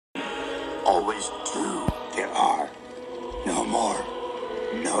is two. There are no more,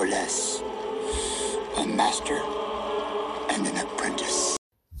 no less. A master and an apprentice.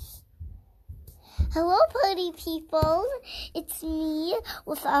 Hello, party people. It's me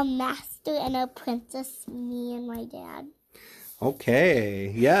with a master and apprentice, me and my dad.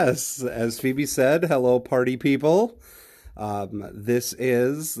 Okay, yes, as Phoebe said, hello, party people. This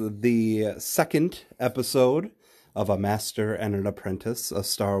is the second episode of A Master and an Apprentice, a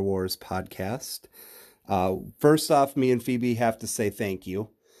Star Wars podcast. First off, me and Phoebe have to say thank you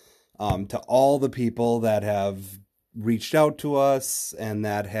to all the people that have reached out to us and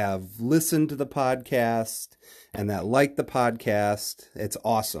that have listened to the podcast and that like the podcast. It's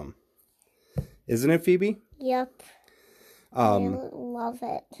awesome. Isn't it, Phoebe? Yep. I love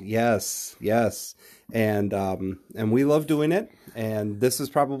it. Yes. And we love doing it. And this is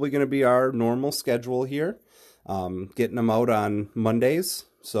probably going to be our normal schedule here. Getting them out on Mondays.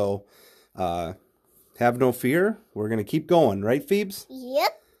 So have no fear. We're going to keep going. Right, Phoebes?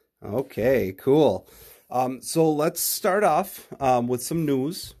 Yep. Okay, cool. So let's start off with some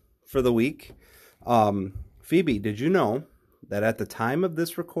news for the week. Phoebe, did you know that at the time of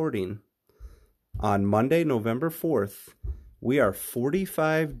this recording, on Monday, November 4th, we are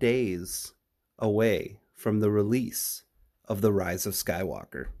 45 days away from the release of The Rise of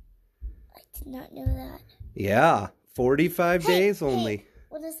Skywalker? I did not know that. Yeah, 45 days only. Hey,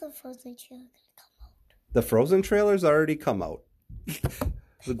 when is the Frozen trailer going to come out? The Frozen trailer's already come out.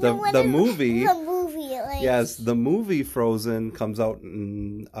 The movie, like... Yes, the movie Frozen comes out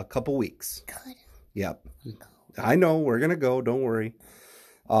in a couple weeks. Good. Yep. I know, we're going to go, don't worry.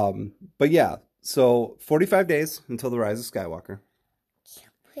 But yeah, so 45 days until The Rise of Skywalker.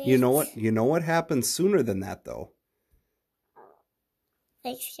 You know what happens sooner than that, though?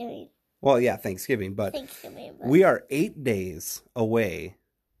 Thanksgiving. Well, yeah, Thanksgiving, but we are 8 days away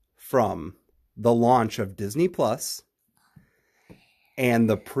from the launch of Disney Plus and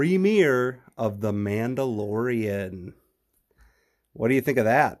the premiere of The Mandalorian. What do you think of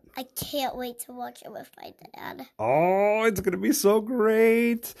that? I can't wait to watch it with my dad. Oh, it's going to be so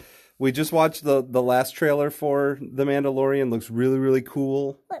great. We just watched the last trailer for The Mandalorian. Looks really, really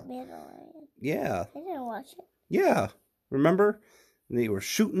cool. What Mandalorian? Yeah. I didn't watch it. Yeah. Remember? They were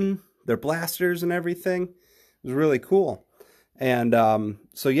shooting their blasters and everything. It was really cool. And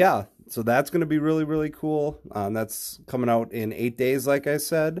so that's going to be really, really cool. That's coming out in 8 days, like I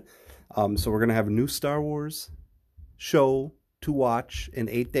said. So we're going to have a new Star Wars show to watch in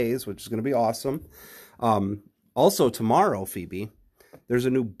 8 days, which is going to be awesome. Also tomorrow, Phoebe, there's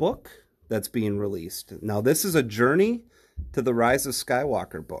a new book that's being released. Now, this is a Journey to the Rise of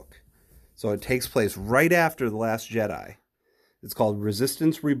Skywalker book. So it takes place right after The Last Jedi. It's called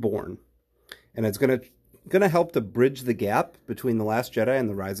Resistance Reborn. And it's going to help to bridge the gap between The Last Jedi and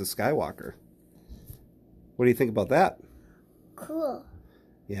The Rise of Skywalker. What do you think about that? Cool.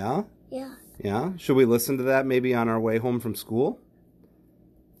 Yeah? Yeah. Yeah? Should we listen to that maybe on our way home from school?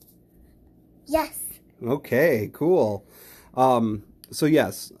 Yes. Okay, cool. So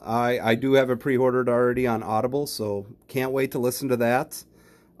yes, I do have it pre-ordered already on Audible, so can't wait to listen to that.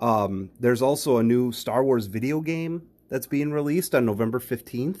 There's also a new Star Wars video game that's being released on November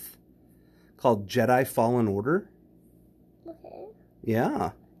 15th called Jedi Fallen Order. Okay.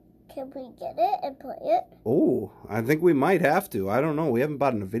 Yeah. Can we get it and play it? Oh, I think we might have to. I don't know. We haven't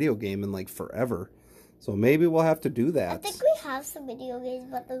bought a video game in like forever. So maybe we'll have to do that. I think we have some video games,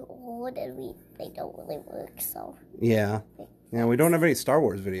 but they're old and they don't really work, so. Yeah. Yeah, we don't have any Star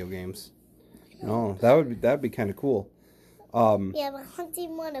Wars video games. No, that'd be kind of cool. Yeah, a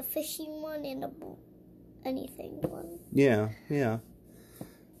hunting one, a fishing one, and anything one. Yeah.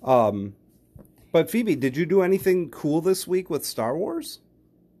 But Phoebe, did you do anything cool this week with Star Wars?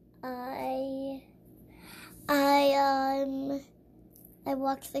 I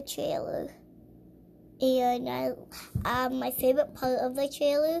watched the trailer, and my favorite part of the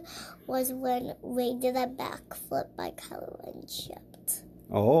trailer was when Rey did a backflip by Kylo Ren shipped.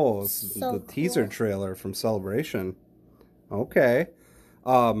 Oh, so the cool. teaser trailer from Celebration. Okay.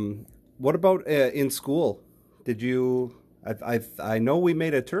 What about in school? Did you? I know we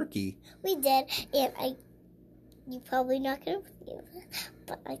made a turkey. We did, and you're probably not gonna believe it,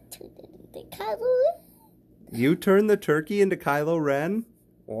 but I turned it into Kylo Ren. You turned the turkey into Kylo Ren?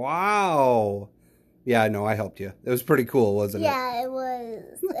 Wow. Yeah, I know. I helped you. It was pretty cool, wasn't it? Yeah, it was.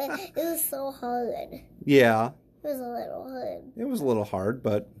 It was so hard. Yeah. It was a little hard. It was a little hard,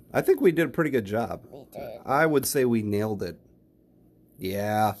 but I think we did a pretty good job. We did. I would say we nailed it.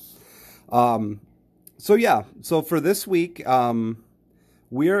 Yeah. So for this week,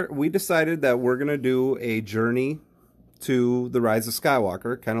 we decided that we're gonna do a journey to the Rise of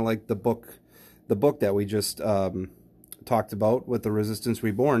Skywalker, kind of like the book the book that we just talked about with The Resistance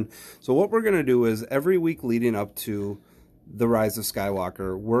Reborn. So what we're going to do is every week leading up to The Rise of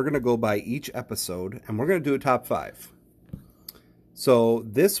Skywalker, we're going to go by each episode, and we're going to do a top 5. So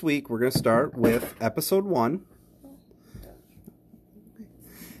this week, we're going to start with episode 1.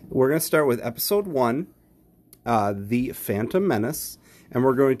 We're going to start with episode 1, The Phantom Menace, and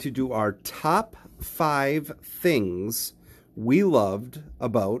we're going to do our top 5 things we loved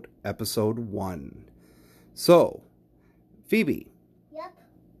about episode 1. So, Phoebe. Yep.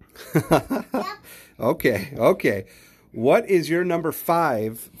 Yep. Okay. What is your number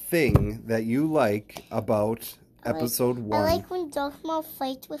 5 thing that you like about episode 1? I like when Darth Maul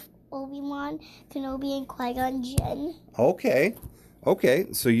fights with Obi-Wan, Kenobi, and Qui-Gon Jinn. Okay.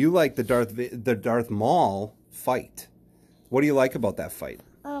 So you like the Darth Maul fight. What do you like about that fight?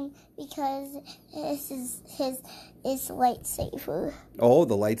 Because this is his lightsaber. Oh,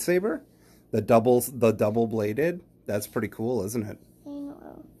 the lightsaber? The double bladed? That's pretty cool, isn't it? I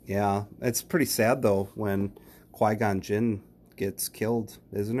know. Yeah. It's pretty sad though when Qui-Gon Jinn gets killed,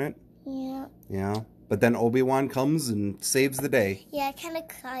 isn't it? Yeah. Yeah. But then Obi-Wan comes and saves the day. Yeah, I kind of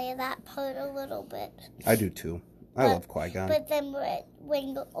cry at that part a little bit. I do too. I love Qui-Gon. But then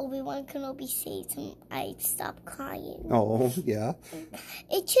when Obi-Wan Kenobi saves him, I stop crying. Oh, yeah.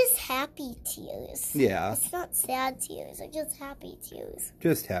 It's just happy tears. Yeah. It's not sad tears. It's just happy tears.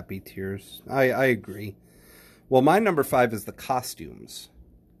 Just happy tears. I agree. Well, my number 5 is the costumes.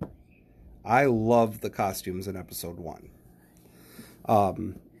 I love the costumes in episode 1.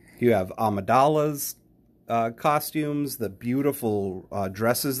 You have Amidala's costumes, the beautiful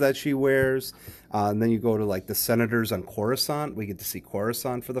dresses that she wears, and then you go to like the senators on Coruscant. We get to see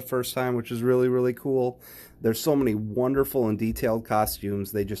Coruscant for the first time, which is really, really cool. There's so many wonderful and detailed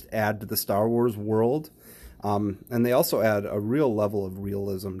costumes. They just add to the Star Wars world, and they also add a real level of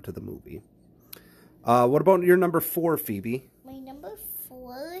realism to the movie. What about your number 4, Phoebe? My number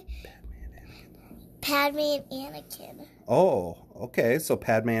 4, Padme and Anakin. Oh, okay. So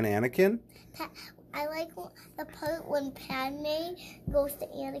Padme and Anakin? I like the part when Padme goes to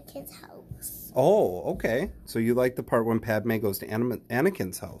Anakin's house. Oh, okay. So you like the part when Padme goes to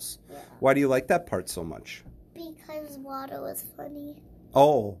Anakin's house. Yeah. Why do you like that part so much? Because Watto was funny.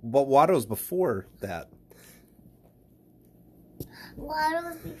 Oh, but Watto's before that. Watto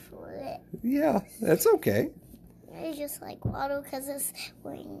was before it. Yeah, that's okay. I just like Watto because his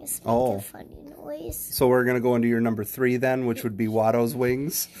wings make Oh. a funny noise. So we're going to go into your number 3 then, which would be Watto's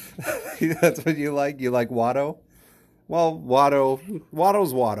wings. That's what you like? You like Watto? Well,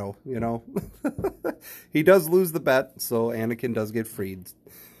 Watto's Watto, you know. He does lose the bet, so Anakin does get freed.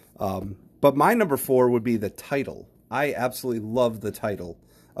 But my number 4 would be the title. I absolutely love the title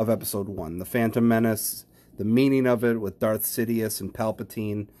of episode 1, The Phantom Menace, the meaning of it with Darth Sidious and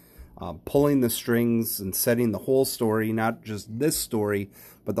Palpatine. Pulling the strings and setting the whole story, not just this story,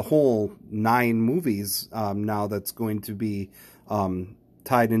 but the whole 9 movies now that's going to be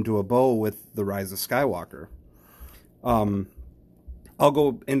tied into a bow with The Rise of Skywalker. I'll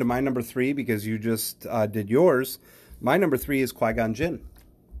go into my number 3 because you just did yours. My number 3 is Qui-Gon Jinn.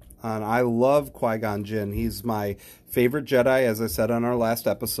 And I love Qui-Gon Jinn. He's my favorite Jedi, as I said on our last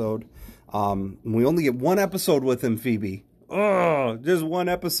episode. We only get 1 episode with him, Phoebe. Oh, just 1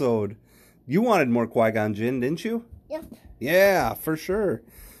 episode. You wanted more Qui-Gon Jinn, didn't you? Yep. Yeah, for sure.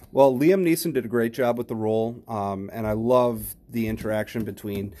 Well, Liam Neeson did a great job with the role, and I love the interaction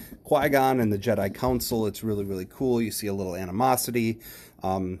between Qui-Gon and the Jedi Council. It's really, really cool. You see a little animosity.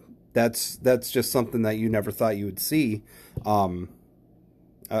 That's just something that you never thought you would see. I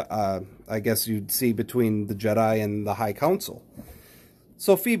guess you'd see between the Jedi and the High Council.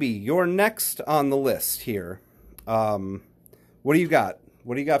 So, Phoebe, you're next on the list here. What do you got?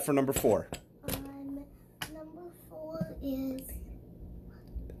 What do you got for number 4? Number 4 is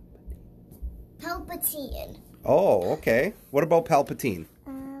Palpatine. Oh, okay. What about Palpatine?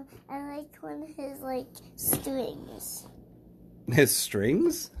 I like when his strings. His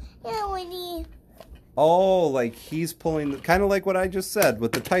strings? Yeah, when he. Oh, like he's pulling, kind of like what I just said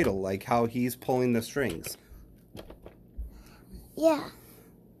with the title, like how he's pulling the strings. Yeah.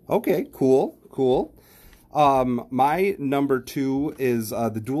 Okay, cool. My number 2 is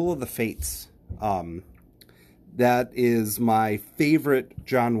The Duel of the Fates. That is my favorite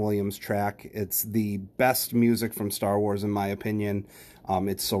John Williams track. It's the best music from Star Wars, in my opinion.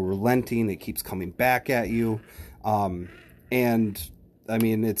 It's so relenting. It keeps coming back at you. And, I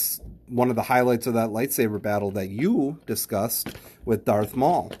mean, it's one of the highlights of that lightsaber battle that you discussed with Darth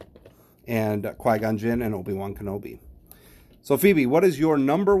Maul and Qui-Gon Jinn and Obi-Wan Kenobi. So, Phoebe, what is your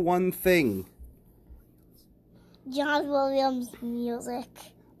number 1 thing? John Williams music.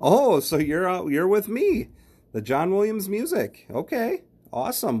 Oh, so you're with me. The John Williams music. Okay.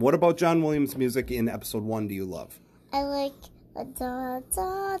 Awesome. What about John Williams music in episode 1 do you love? I like da da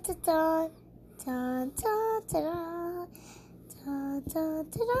da da da da da da da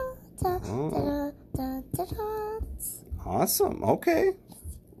da da da da. Awesome. Okay.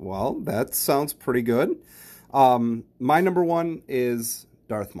 Well, that sounds pretty good. My number 1 is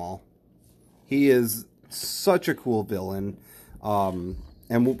Darth Maul. He is such a cool villain.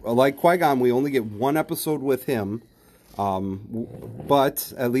 And like Qui-Gon, we only get 1 episode with him.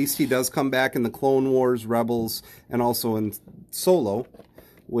 But at least he does come back in the Clone Wars, Rebels, and also in Solo,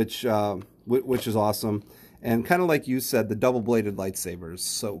 which is awesome. And kind of like you said, the double-bladed lightsaber is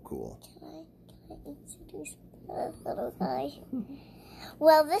so cool. Can I introduce the little guy?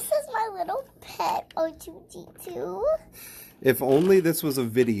 Well, this is my little pet, R2-D2. If only this was a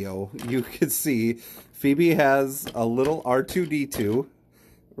video, you could see Phoebe has a little R2-D2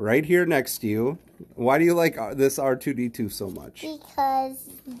 right here next to you. Why do you like this R2-D2 so much? Because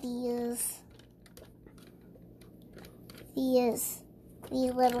these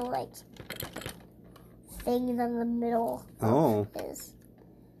little, like, things in the middle. Oh.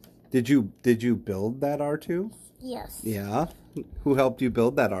 Did you build that R2? Yes. Yeah. Who helped you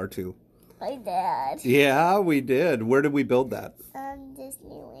build that R2? My dad. Yeah, we did. Where did we build that?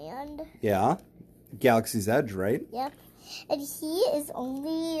 Disneyland. Yeah. Galaxy's Edge, right? Yep. And he's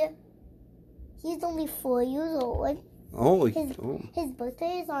only 4 years old. Oh. His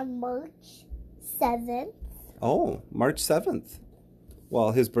birthday is on March 7th. Oh, March 7th.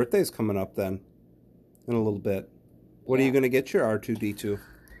 Well, his birthday's coming up then in a little bit. What are you going to get your R2-D2?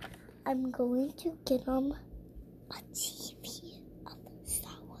 I'm going to get him a TV of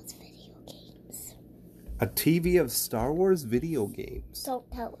Star Wars video games. A TV of Star Wars video games? Don't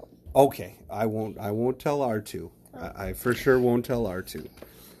tell him. Okay, I won't tell R2. I for sure won't tell R2.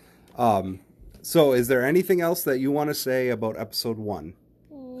 So is there anything else that you want to say about episode 1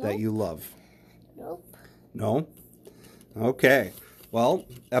 that you love? Nope. No? Okay. Well,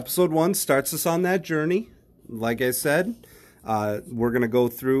 episode 1 starts us on that journey. Like I said, we're going to go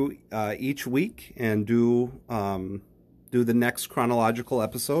through each week and do the next chronological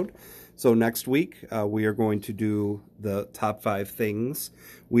episode. So next week, we are going to do the top 5 things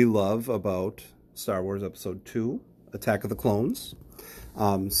we love about Star Wars Episode 2, Attack of the Clones.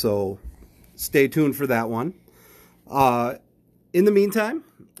 So stay tuned for that one. In the meantime,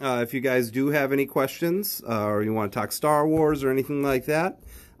 if you guys do have any questions or you want to talk Star Wars or anything like that,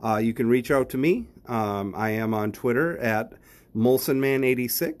 you can reach out to me. I am on Twitter at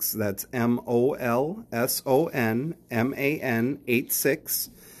MolsonMan86. That's MOLSONMAN 86.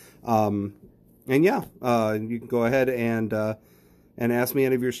 And yeah, you can go ahead and ask me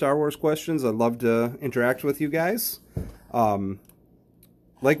any of your Star Wars questions. I'd love to interact with you guys.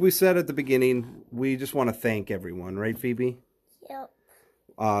 Like we said at the beginning, we just want to thank everyone, right, Phoebe? Yep.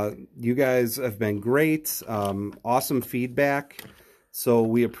 You guys have been great. Awesome feedback. So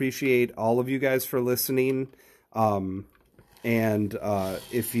we appreciate all of you guys for listening. And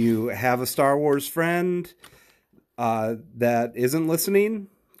if you have a Star Wars friend that isn't listening,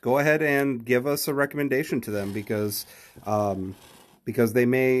 go ahead and give us a recommendation to them because they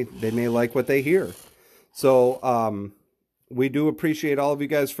may like what they hear. So we do appreciate all of you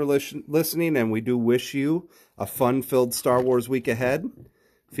guys for listening, and we do wish you a fun-filled Star Wars week ahead.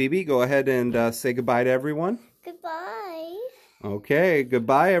 Phoebe, go ahead and say goodbye to everyone. Goodbye. Okay,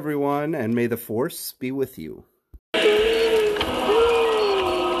 goodbye everyone, and may the Force be with you.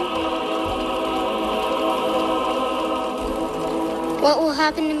 What will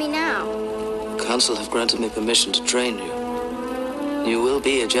happen to me now? The Council have granted me permission to train you. You will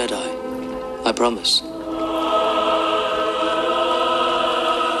be a Jedi. I promise.